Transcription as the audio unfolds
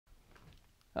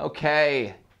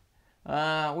Okay,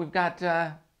 we've got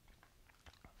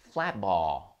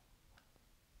FlatBall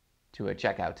to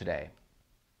check out today.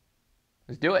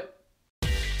 Let's do it.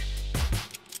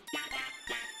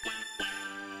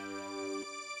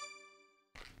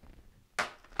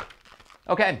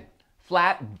 Okay,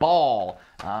 FlatBall.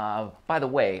 By the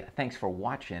way, thanks for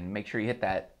watching. Make sure you hit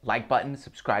that like button,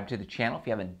 subscribe to the channel if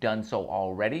you haven't done so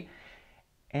already.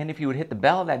 And if you would hit the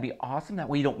bell, that'd be awesome. That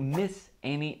way you don't miss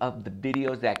any of the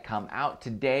videos that come out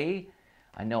today.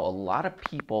 I know a lot of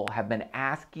people have been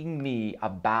asking me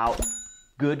about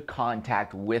good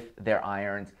contact with their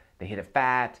irons. They hit it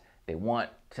fat, they want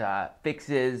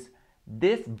fixes.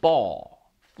 This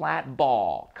ball,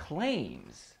 FlatBall,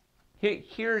 claims,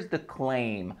 here's the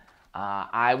claim.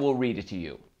 I will read it to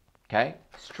you, okay?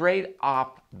 Straight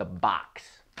off the box.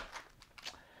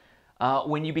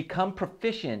 When you become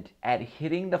proficient at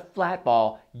hitting the flat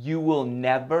ball, you will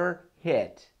never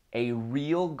hit a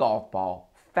real golf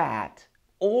ball, fat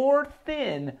or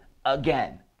thin,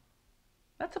 again.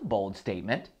 That's a bold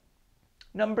statement.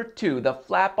 Number 2, the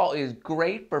flat ball is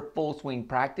great for full swing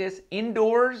practice,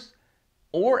 indoors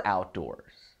or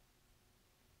outdoors.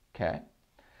 Okay.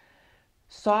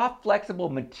 Soft, flexible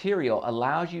material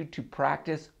allows you to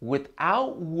practice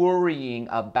without worrying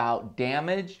about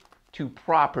damage to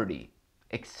property,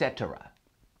 etc.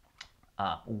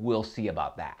 We'll see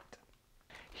about that.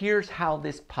 Here's how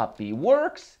this puppy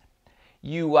works.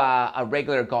 A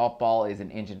regular golf ball is 1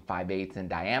 5/8 inches in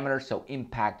diameter, so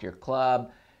impact your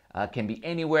club can be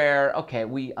anywhere. Okay,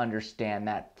 we understand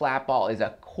that. Flat ball is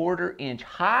 1/4 inch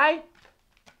high.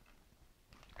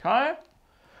 Okay.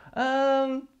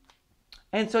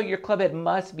 And so your club head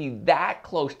must be that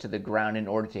close to the ground in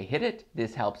order to hit it.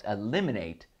 This helps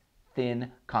eliminate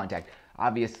thin contact.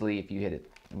 Obviously, if you hit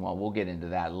it, well, we'll get into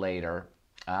that later.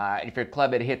 If your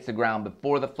club head hits the ground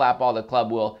before the flat ball, the club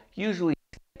will usually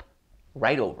skip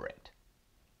right over it.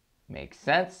 Makes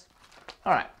sense?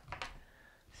 All right,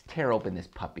 let's tear open this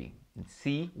puppy and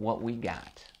see what we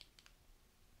got.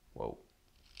 Whoa,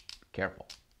 be careful.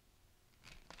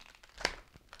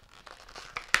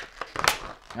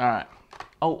 All right.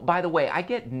 Oh, by the way, I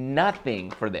get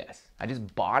nothing for this. I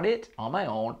just bought it on my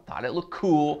own, thought it looked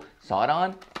cool, saw it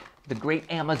on the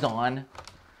great Amazon.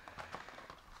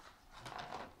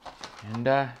 And,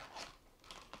 okay,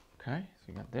 so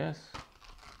you got this.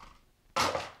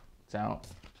 It's out.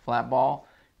 Flat ball.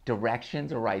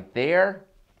 Directions are right there.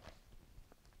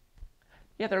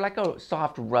 Yeah, they're like a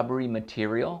soft rubbery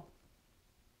material.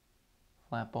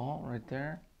 Flat ball right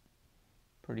there.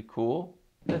 Pretty cool.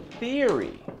 The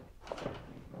theory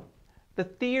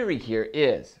here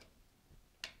is,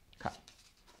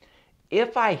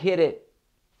 if I hit it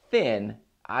thin,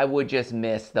 I would just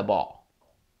miss the ball.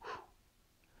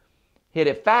 Hit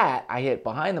it fat, I hit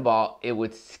behind the ball, it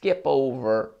would skip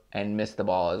over and miss the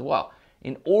ball as well.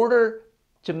 In order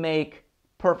to make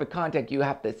perfect contact, you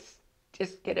have to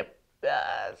just get it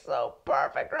so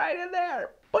perfect right in there.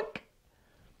 Boink.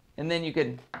 And then you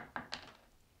could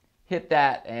hit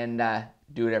that and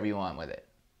do whatever you want with it.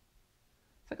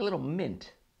 It's like a little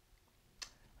mint.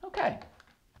 Okay.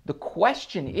 The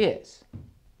question is,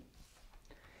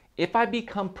 if I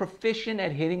become proficient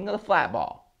at hitting the flat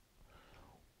ball,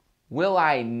 will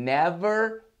I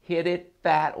never hit it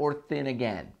fat or thin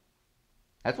again?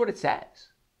 That's what it says.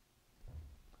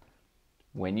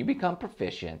 When you become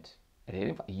proficient at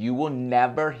hitting, you will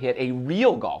never hit a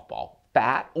real golf ball,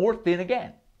 fat or thin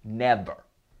again. Never.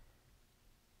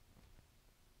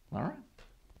 All right.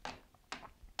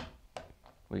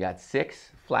 We got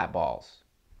 6 flat balls.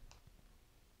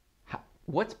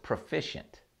 What's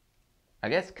proficient? I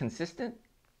guess consistent?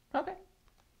 Okay.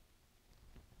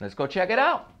 Let's go check it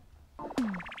out.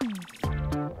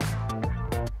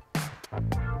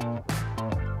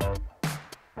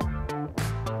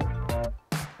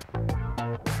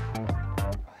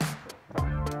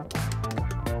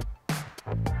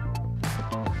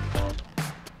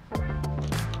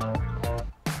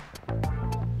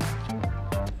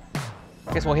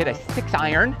 I guess we'll hit a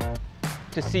 6-iron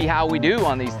to see how we do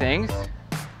on these things.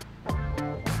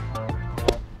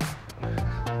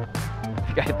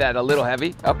 Got that a little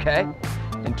heavy. Okay,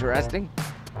 interesting.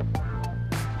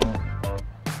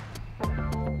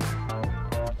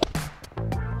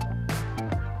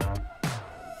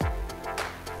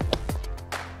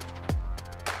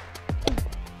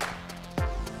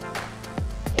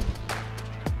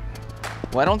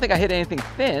 Well, I don't think I hit anything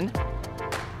thin.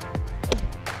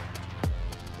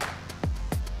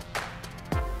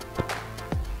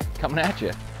 Coming at you.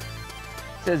 It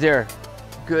says there,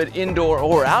 good indoor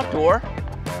or outdoor.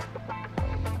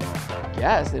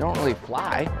 Yes, they don't really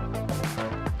fly.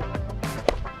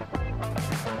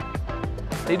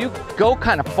 They do go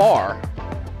kind of far.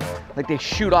 Like they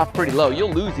shoot off pretty low.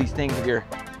 You'll lose these things if you're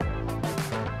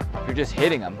just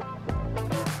hitting them.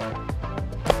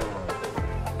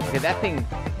 Okay, that thing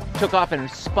took off and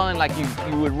spun like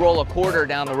you would roll a quarter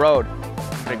down the road.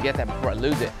 I'm gonna get that before I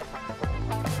lose it.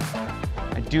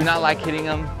 I do not like hitting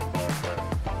them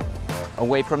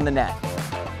away from the net.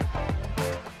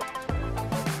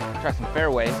 Try some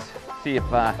fairways, see if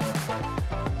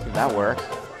that works.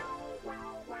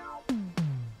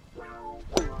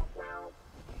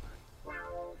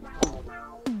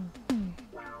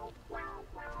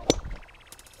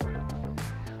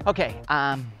 Okay,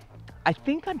 I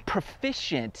think I'm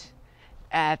proficient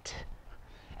at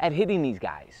hitting these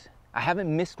guys. I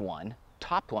haven't missed one,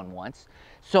 topped one once.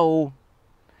 So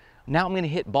now I'm gonna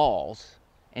hit balls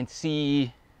and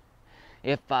see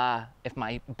if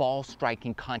my ball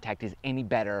striking contact is any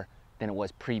better than it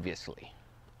was previously.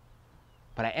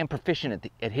 But I am proficient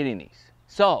at hitting these.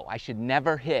 So I should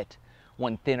never hit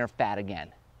one thin or fat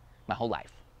again my whole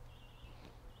life.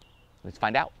 Let's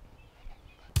find out.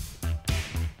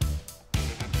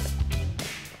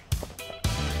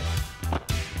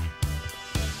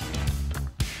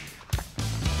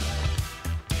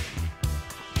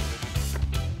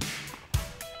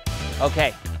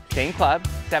 Okay, same club,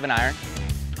 7-iron.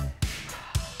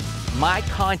 My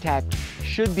contact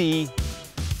should be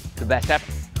the best ever,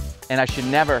 and I should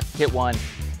never hit one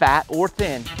fat or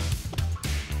thin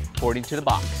according to the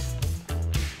box.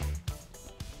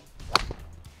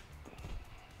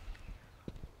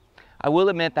 I will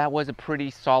admit that was a pretty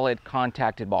solid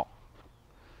contacted ball.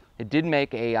 It did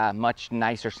make a much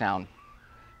nicer sound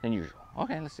than usual.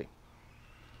 Okay, let's see.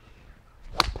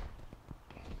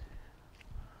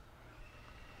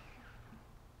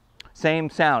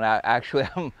 Same sound. Actually,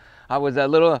 I was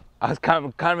kind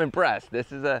of impressed.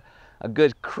 This is a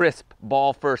good crisp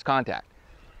ball first contact.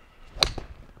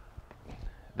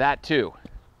 That too.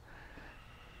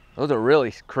 Those are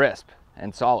really crisp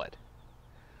and solid.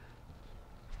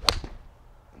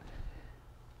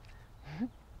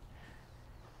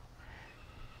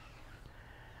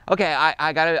 Okay,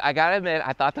 I gotta admit,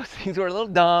 I thought those things were a little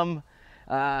dumb.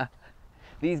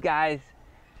 These guys,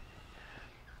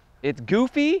 it's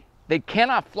goofy. They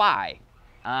cannot fly.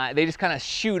 They just kind of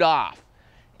shoot off,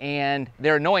 and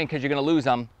they're annoying because you're going to lose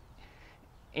them,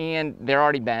 and they're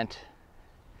already bent.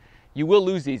 You will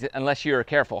lose these unless you're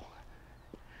careful.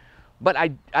 But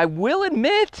I will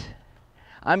admit,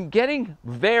 I'm getting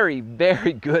very,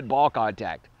 very good ball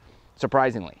contact,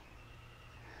 surprisingly.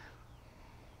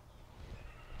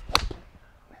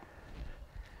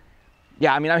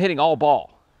 Yeah, I mean, I'm hitting all ball.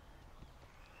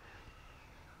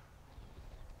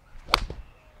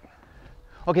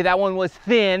 Okay, that one was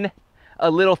thin, a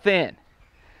little thin.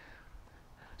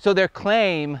 So their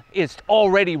claim is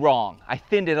already wrong. I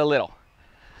thinned it a little,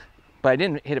 but I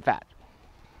didn't hit it fat.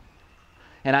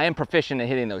 And I am proficient at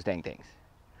hitting those dang things.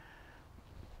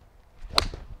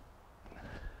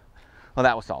 Well,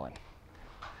 that was solid.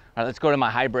 All right, let's go to my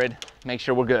hybrid, make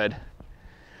sure we're good.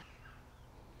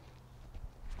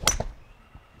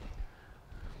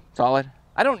 Solid.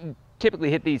 I don't typically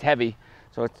hit these heavy,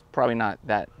 so it's probably not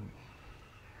that.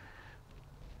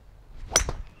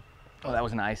 Oh, that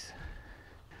was nice.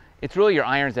 It's really your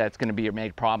irons that's going to be your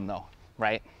main problem though,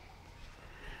 right?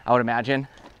 I would imagine.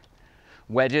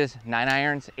 Wedges, 9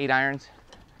 irons, 8 irons.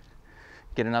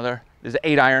 Get another, there's an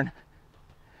 8-iron.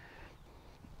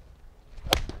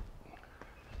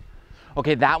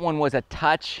 Okay, that one was a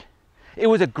touch. It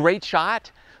was a great shot,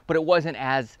 but it wasn't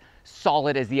as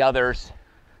solid as the others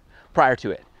prior to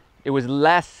it. It was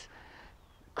less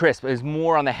crisp. It was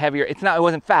more on the heavier, it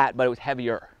wasn't fat, but it was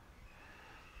heavier.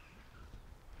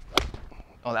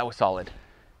 Oh, that was solid.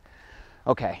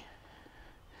 Okay.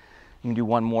 You can do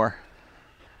one more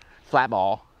flat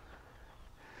ball.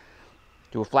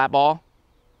 Do a flat ball.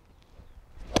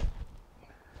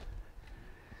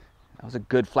 That was a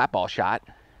good flat ball shot.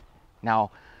 Now,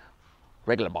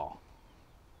 regular ball.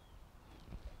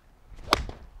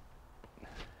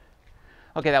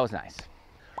 Okay, that was nice.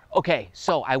 Okay,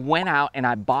 so I went out and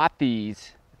I bought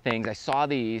these things. I saw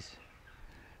these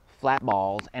flat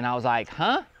balls and I was like,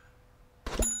 huh?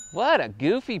 What a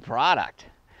goofy product.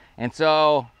 And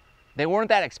so they weren't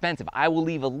that expensive. I will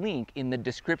leave a link in the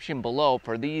description below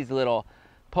for these little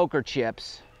poker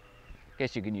chips. I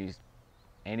guess you can use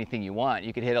anything you want.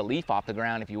 You could hit a leaf off the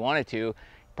ground if you wanted to,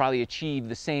 probably achieve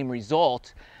the same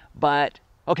result. But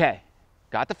okay,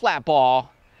 got the flat ball,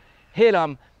 hit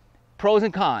them. Pros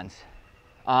and cons.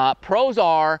 Pros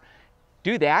are,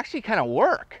 dude, they actually kind of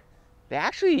work. They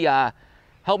actually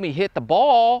help me hit the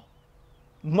ball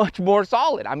much more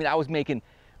solid. I mean, I was making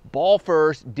ball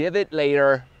first, divot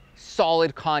later,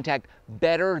 solid contact,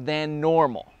 better than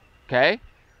normal, okay?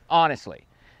 Honestly.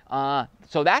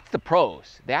 So that's the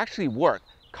pros. They actually work.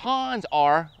 Cons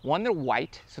are, one, they're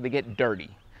white, so they get dirty.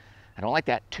 I don't like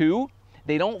that. Two,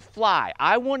 they don't fly.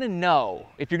 I want to know,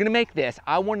 if you're going to make this,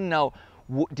 I want to know,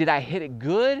 did I hit it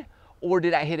good or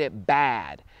did I hit it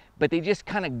bad? But they just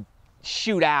kind of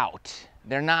shoot out.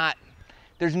 They're not,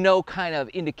 there's no kind of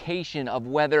indication of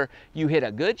whether you hit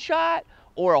a good shot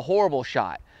or a horrible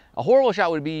shot. A horrible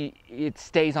shot would be it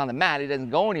stays on the mat, it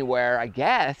doesn't go anywhere, I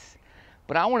guess.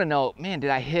 But I want to know, man, did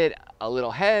I hit a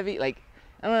little heavy? Like,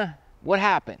 what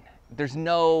happened? There's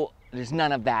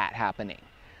none of that happening.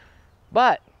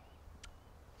 But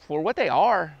for what they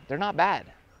are, they're not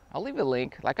bad. I'll leave a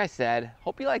link. Like I said,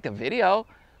 hope you liked the video.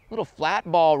 Little flat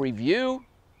ball review,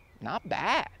 not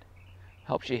bad.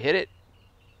 Helps you hit it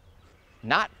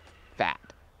not fat,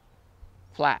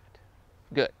 flat,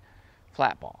 good.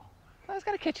 Flat ball. Well, it's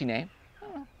got a catchy name. I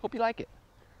don't know. Hope you like it.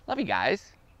 Love you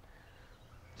guys.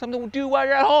 Something to do while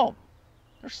you're at home.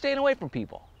 Or staying away from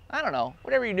people. I don't know.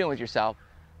 Whatever you're doing with yourself.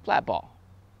 Flat ball.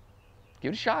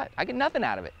 Give it a shot. I get nothing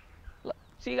out of it.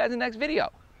 See you guys in the next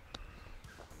video.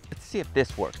 Let's see if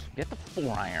this works. Get the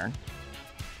 4-iron.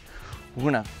 We're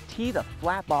gonna tee the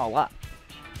flat ball up.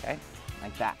 Okay?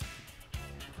 Like that.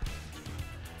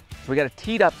 So we got a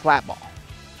teed up flat ball.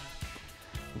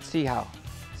 Let's see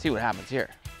what happens here.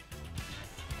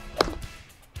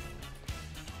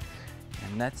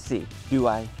 And let's see,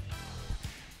 I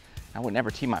would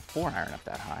never tee my 4-iron up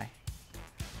that high.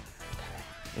 Okay.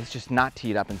 Let's just not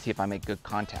tee it up and see if I make good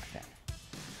contact then,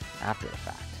 after the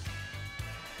fact.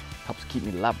 Helps keep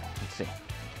me level, let's see.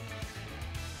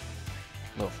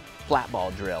 Little flat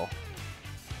ball drill.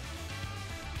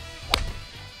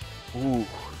 Ooh,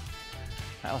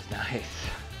 that was nice.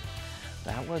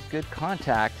 That was good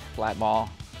contact, flat ball.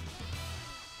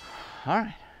 All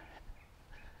right.